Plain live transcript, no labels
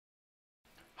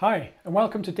Hi, and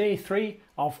welcome to day 3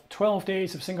 of 12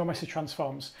 days of single message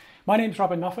transforms. My name is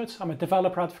Robin Moffat. I'm a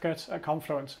developer advocate at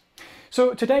Confluent.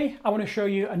 So today I want to show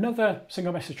you another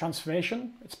single message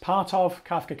transformation. It's part of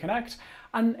Kafka Connect,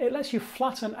 and it lets you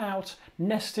flatten out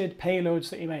nested payloads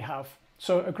that you may have.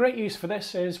 So a great use for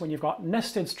this is when you've got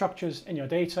nested structures in your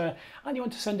data and you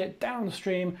want to send it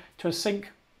downstream to a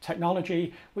sink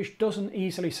technology which doesn't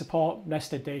easily support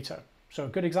nested data. So a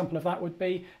good example of that would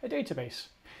be a database.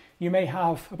 You may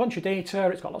have a bunch of data,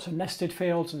 it's got lots of nested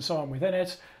fields and so on within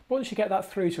it. But once you get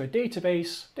that through to a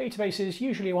database, databases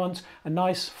usually want a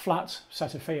nice flat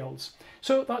set of fields.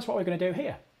 So that's what we're going to do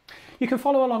here. You can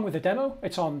follow along with the demo.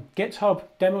 It's on GitHub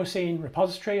demo scene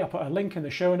repository. I'll put a link in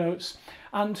the show notes.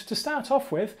 And to start off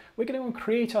with, we're going to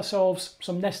create ourselves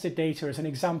some nested data as an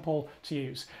example to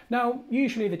use. Now,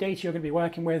 usually the data you're going to be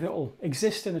working with, it will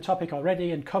exist in the topic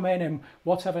already and come in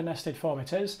whatever nested form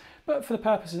it is. But for the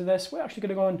purposes of this, we're actually going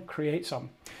to go and create some.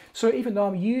 So even though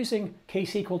I'm using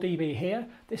ksqlDB here,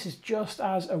 this is just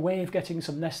as a way of getting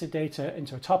some nested data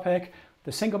into a topic.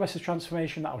 The single message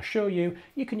transformation that I'll show you,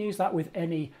 you can use that with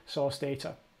any source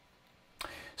data.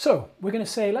 So we're going to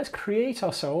say, let's create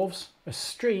ourselves a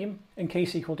stream in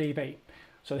ksqlDB.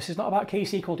 So this is not about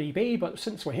ksqlDB, but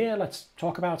since we're here, let's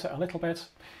talk about it a little bit.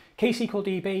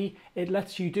 ksqlDB, it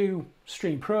lets you do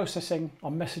stream processing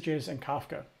on messages in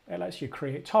Kafka. It lets you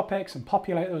create topics and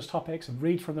populate those topics and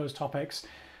read from those topics.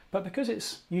 But because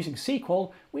it's using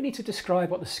SQL, we need to describe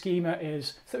what the schema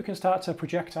is so that we can start to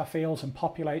project our fields and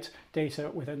populate data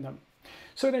within them.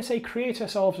 So we're going to say create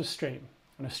ourselves a stream.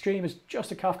 And a stream is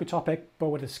just a Kafka topic, but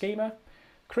with a schema.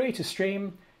 Create a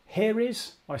stream. Here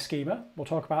is my schema. We'll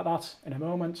talk about that in a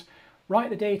moment. Write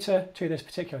the data to this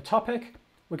particular topic.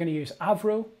 We're going to use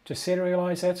Avro to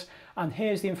serialize it. And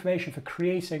here's the information for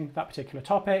creating that particular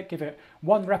topic. Give it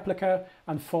 1 replica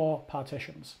and 4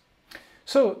 partitions.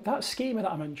 So that schema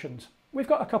that I mentioned, we've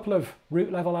got a couple of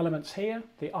root level elements here,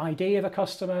 the ID of a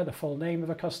customer, the full name of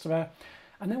a customer,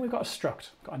 and then we've got a struct,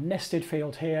 got a nested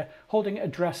field here holding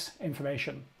address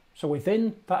information. So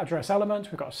within that address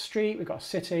element, we've got a street, we've got a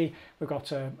city, we've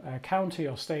got a county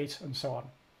or state and so on.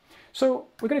 So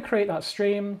we're going to create that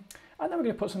stream and then we're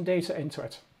going to put some data into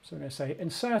it. So we're going to say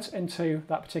insert into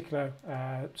that particular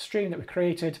stream that we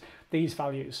created these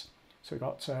values. So we've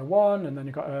got 1, and then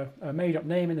you've got a made-up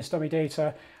name in this dummy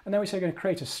data, and then we say we're going to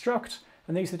create a struct,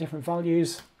 and these are the different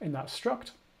values in that struct.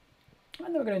 And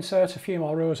then we're going to insert a few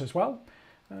more rows as well,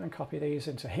 and copy these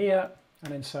into here,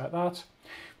 and insert that,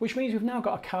 which means we've now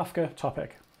got a Kafka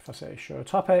topic. If I say show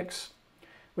topics,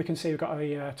 we can see we've got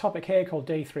a topic here called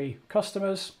day 3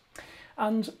 customers.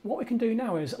 And what we can do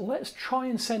now is let's try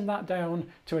and send that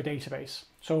down to a database.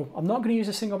 So I'm not going to use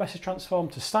a single message transform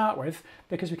to start with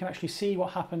because we can actually see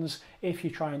what happens if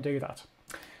you try and do that.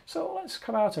 So let's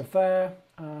come out of there,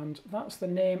 and that's the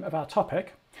name of our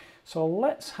topic. So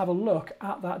let's have a look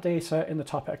at that data in the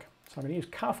topic. So I'm going to use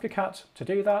Kafka Cat to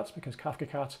do that because Kafka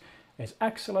Cat is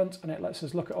excellent and it lets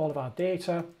us look at all of our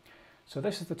data. So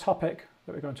this is the topic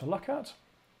that we're going to look at.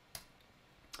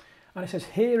 And it says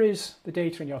here is the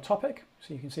data in your topic.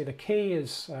 So you can see the key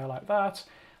is like that.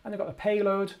 And they've got the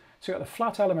payload. So we've got the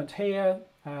flat element here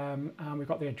and we've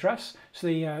got the address. So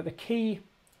the key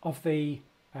of the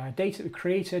data that we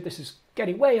created, this is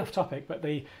getting way off topic, but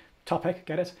the topic,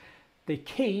 get it? The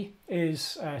key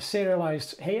is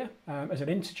serialized here as an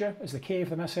integer, as the key of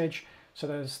the message. So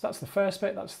that's the first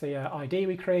bit, that's the ID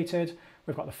we created.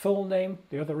 We've got the full name,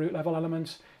 the other root level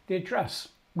element, the address.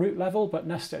 Root level but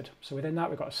nested. So within that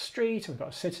we've got a street, we've got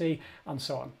a city and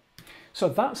so on. So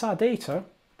that's our data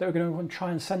that we're going to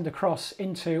try and send across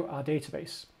into our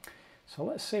database. So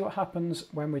let's see what happens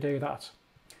when we do that.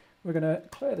 We're going to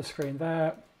clear the screen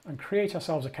there and create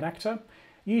ourselves a connector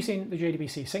using the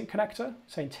JDBC Sink connector,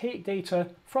 saying take data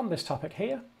from this topic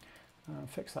here,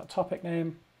 fix that topic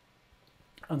name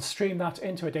and stream that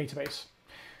into a database.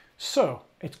 So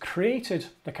it's created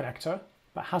the connector,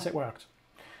 but has it worked?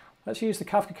 Let's use the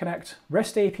Kafka Connect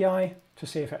REST API to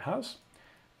see if it has.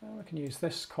 We can use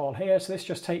this call here. So this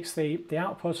just takes the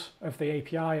output of the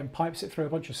API and pipes it through a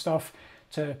bunch of stuff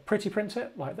to pretty print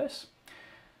it like this.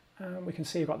 And we can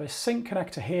see we've got this sync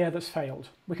connector here that's failed.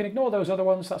 We can ignore those other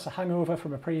ones. That's a hangover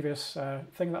from a previous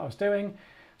thing that I was doing.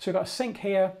 So we've got a sync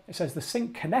here. It says the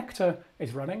sync connector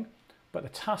is running, but the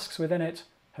tasks within it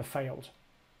have failed.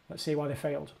 Let's see why they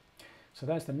failed. So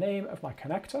there's the name of my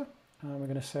connector. And we're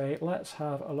going to say, let's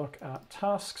have a look at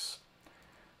tasks.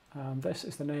 And this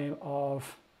is the name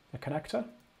of the connector.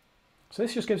 So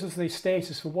this just gives us the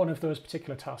status for one of those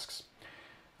particular tasks.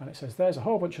 And it says there's a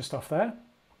whole bunch of stuff there.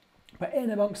 but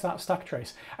in amongst that stack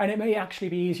trace. And it may actually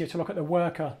be easier to look at the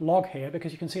worker log here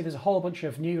because you can see there's a whole bunch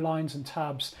of new lines and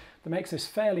tabs that makes this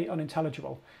fairly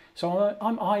unintelligible. So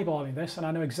I'm eyeballing this and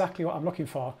I know exactly what I'm looking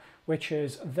for, which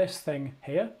is this thing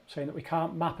here, saying that we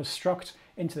can't map a struct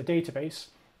into the database.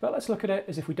 But let's look at it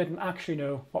as if we didn't actually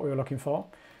know what we were looking for.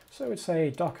 So we'd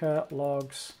say docker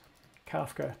logs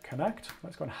Kafka Connect.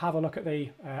 Let's go and have a look at the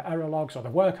error logs or the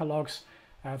worker logs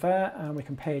there, and we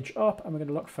can page up and we're going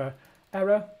to look for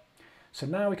error. So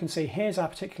now we can see here's our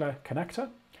particular connector,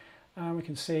 and we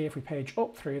can see if we page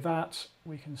up through that,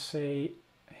 we can see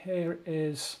here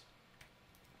is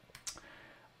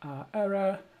our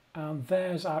error, and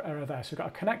there's our error there. So we've got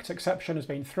a connect exception has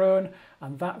been thrown,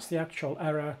 and that's the actual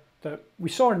error that we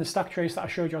saw in the stack trace that I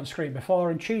showed you on screen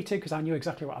before, and cheated because I knew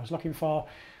exactly what I was looking for.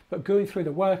 But going through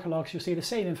the worker logs, you'll see the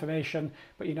same information,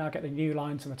 but you now get the new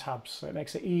lines and the tabs, so it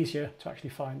makes it easier to actually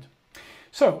find.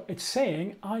 So it's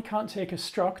saying I can't take a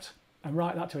struct and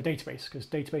write that to a database, because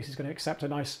database is going to accept a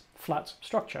nice flat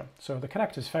structure. So the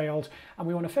connector's failed, and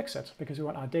we want to fix it because we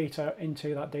want our data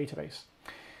into that database.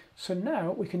 So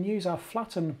now we can use our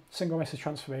flatten single message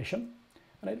transformation,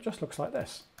 and it just looks like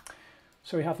this.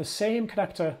 So we have the same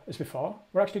connector as before.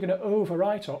 We're actually going to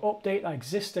overwrite or update that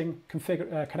existing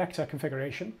connector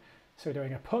configuration. So we're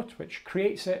doing a put, which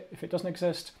creates it if it doesn't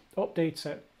exist, updates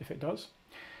it if it does.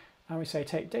 And we say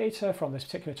take data from this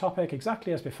particular topic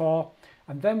exactly as before.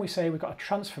 And then we say we've got a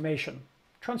transformation.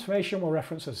 Transformation we'll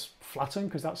reference as flatten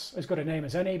because that's as good a name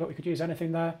as any, but we could use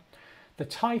anything there. The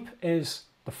type is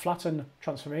the flatten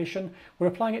transformation. We're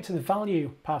applying it to the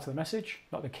value part of the message,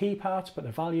 not the key part, but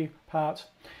the value part.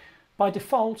 By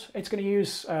default, it's going to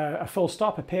use a full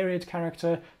stop, a period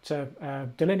character to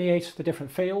delineate the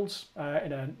different fields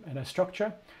in a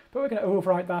structure. But we're going to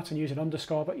overwrite that and use an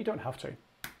underscore, but you don't have to.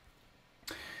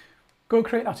 Go and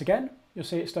create that again. You'll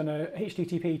see it's done a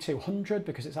HTTP 200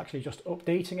 because it's actually just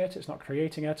updating it, it's not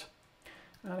creating it.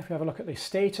 And if we have a look at the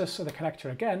status of the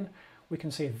connector again, we can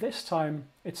see this time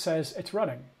it says it's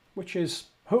running, which is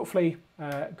hopefully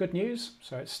good news.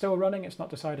 So it's still running, it's not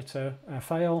decided to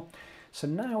fail. So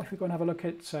now if we go and have a look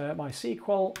at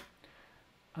MySQL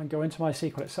and go into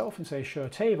MySQL itself and say show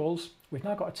tables, we've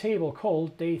now got a table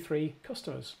called day3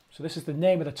 customers. So this is the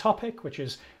name of the topic, which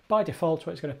is by default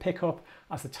what it's going to pick up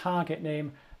as the target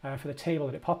name for the table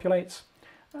that it populates.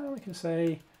 And we can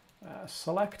say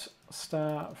select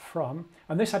star from,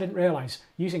 and this I didn't realize,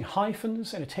 using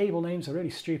hyphens in a table name is a really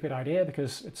stupid idea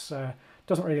because it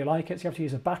doesn't really like it, so you have to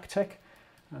use a backtick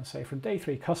and say from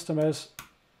day3 customers.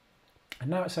 And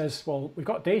now it says, well, we've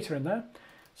got data in there.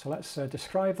 So let's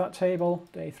describe that table,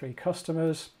 day3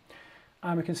 customers.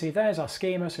 And we can see there's our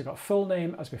schema. So we've got full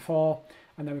name as before,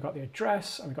 and then we've got the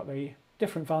address and we've got the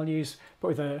different values, but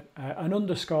with an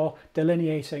underscore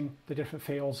delineating the different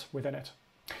fields within it.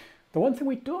 The one thing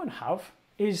we don't have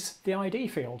is the ID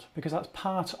field because that's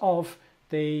part of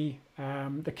the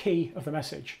key of the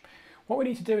message. What we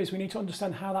need to do is we need to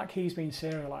understand how that key is being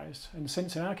serialized. And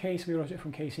since in our case we wrote it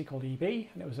from ksqlDB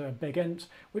and it was a big int,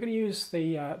 we're going to use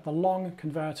the long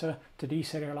converter to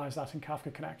deserialize that in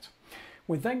Kafka Connect.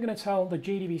 We're then going to tell the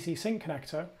JDBC Sink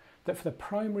connector that for the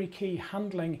primary key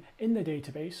handling in the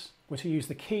database, we're to use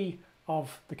the key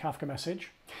of the Kafka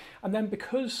message. And then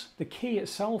because the key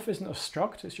itself isn't a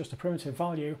struct, it's just a primitive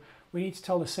value, we need to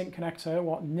tell the Sink connector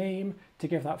what name to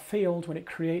give that field when it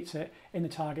creates it in the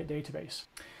target database.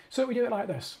 So we do it like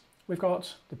this. We've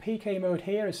got the PK mode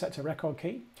here is set to record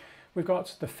key. We've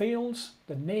got the fields,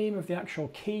 the name of the actual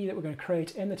key that we're going to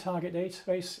create in the target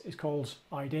database is called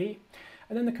ID.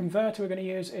 And then the converter we're going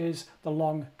to use is the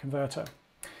long converter.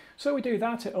 So we do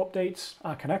that, it updates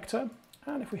our connector.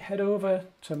 And if we head over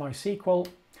to MySQL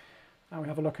and we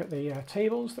have a look at the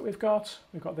tables that we've got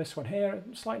this one here,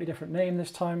 slightly different name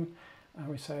this time. And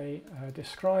we say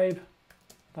describe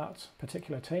that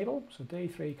particular table. So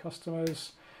day3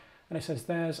 customers. And it says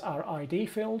there's our ID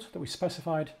field that we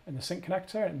specified in the Sink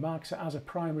connector, and it marks it as a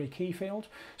primary key field.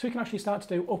 So we can actually start to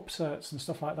do upserts and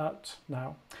stuff like that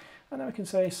now. And then we can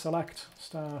say select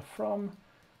star from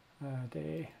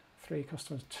day3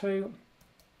 customers 2.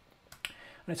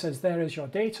 And it says there is your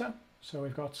data. So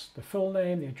we've got the full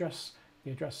name, the address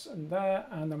in there,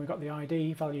 and then we've got the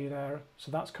ID value there.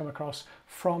 So that's come across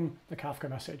from the Kafka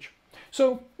message.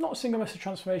 So not single message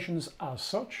transformations as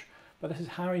such, but this is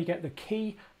how you get the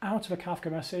key out of a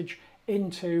Kafka message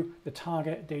into the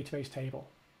target database table.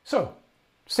 So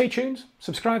stay tuned,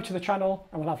 subscribe to the channel,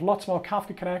 and we'll have lots more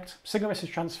Kafka Connect, Single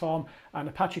Message Transform, and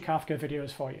Apache Kafka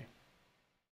videos for you.